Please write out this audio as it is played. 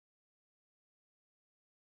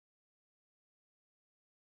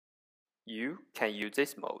You can use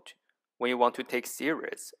this mode when you want to take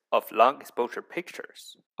series of long exposure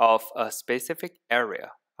pictures of a specific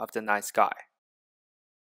area of the night sky.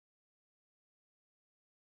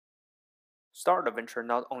 Star Adventure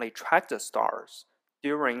not only tracks the stars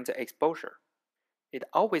during the exposure, it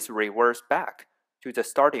always reverts back to the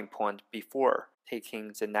starting point before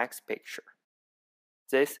taking the next picture.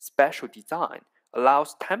 This special design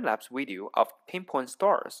allows time-lapse video of pinpoint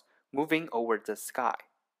stars moving over the sky.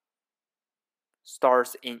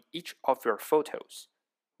 Stars in each of your photos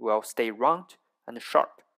will stay round and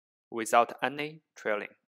sharp without any trailing.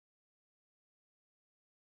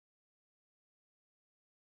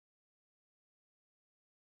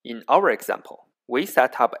 In our example, we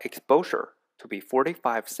set up exposure to be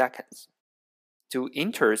 45 seconds. To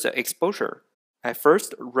enter the exposure, I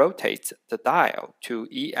first rotate the dial to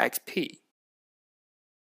EXP,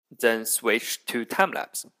 then switch to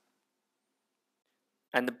timelapse,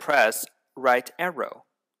 and press right arrow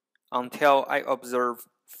until I observe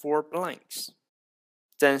 4 blinks.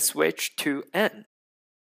 Then switch to N,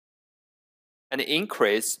 and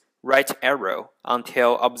increase right arrow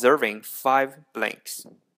until observing 5 blinks.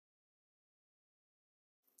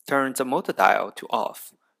 Turn the mode dial to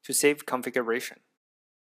off to save configuration.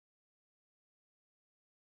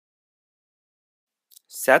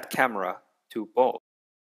 Set camera to bulb.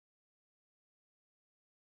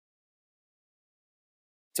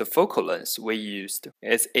 The focal length we used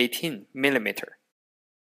is 18 mm.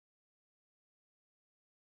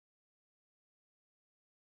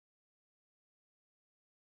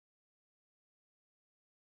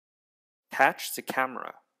 Attach the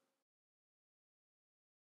camera.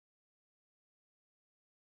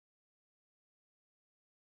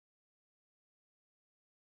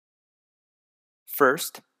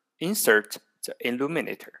 First, insert the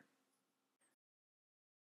illuminator.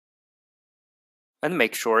 And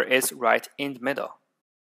make sure it's right in the middle.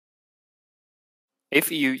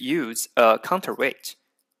 If you use a counterweight,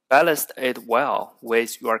 balance it well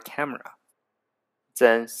with your camera.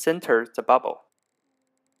 Then center the bubble.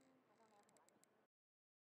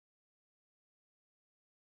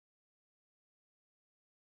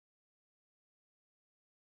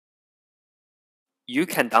 You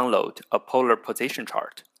can download a polar position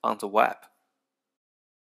chart on the web.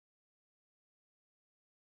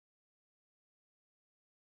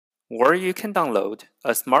 Or you can download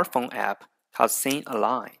a smartphone app called Scene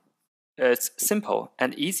Align. It's simple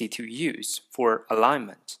and easy to use for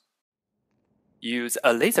alignment. Use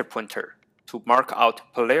a laser pointer to mark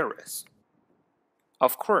out Polaris.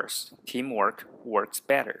 Of course, teamwork works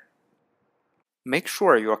better. Make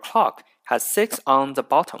sure your clock has 6 on the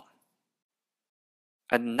bottom.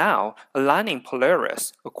 And now aligning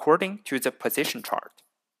Polaris according to the position chart.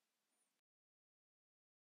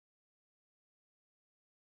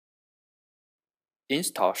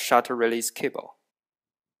 Install shutter release cable.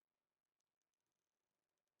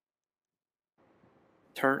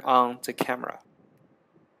 Turn on the camera.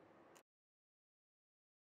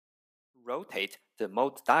 Rotate the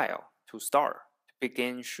mode dial to start to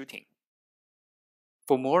begin shooting.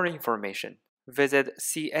 For more information, visit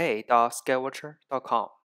ca.skywatcher.com.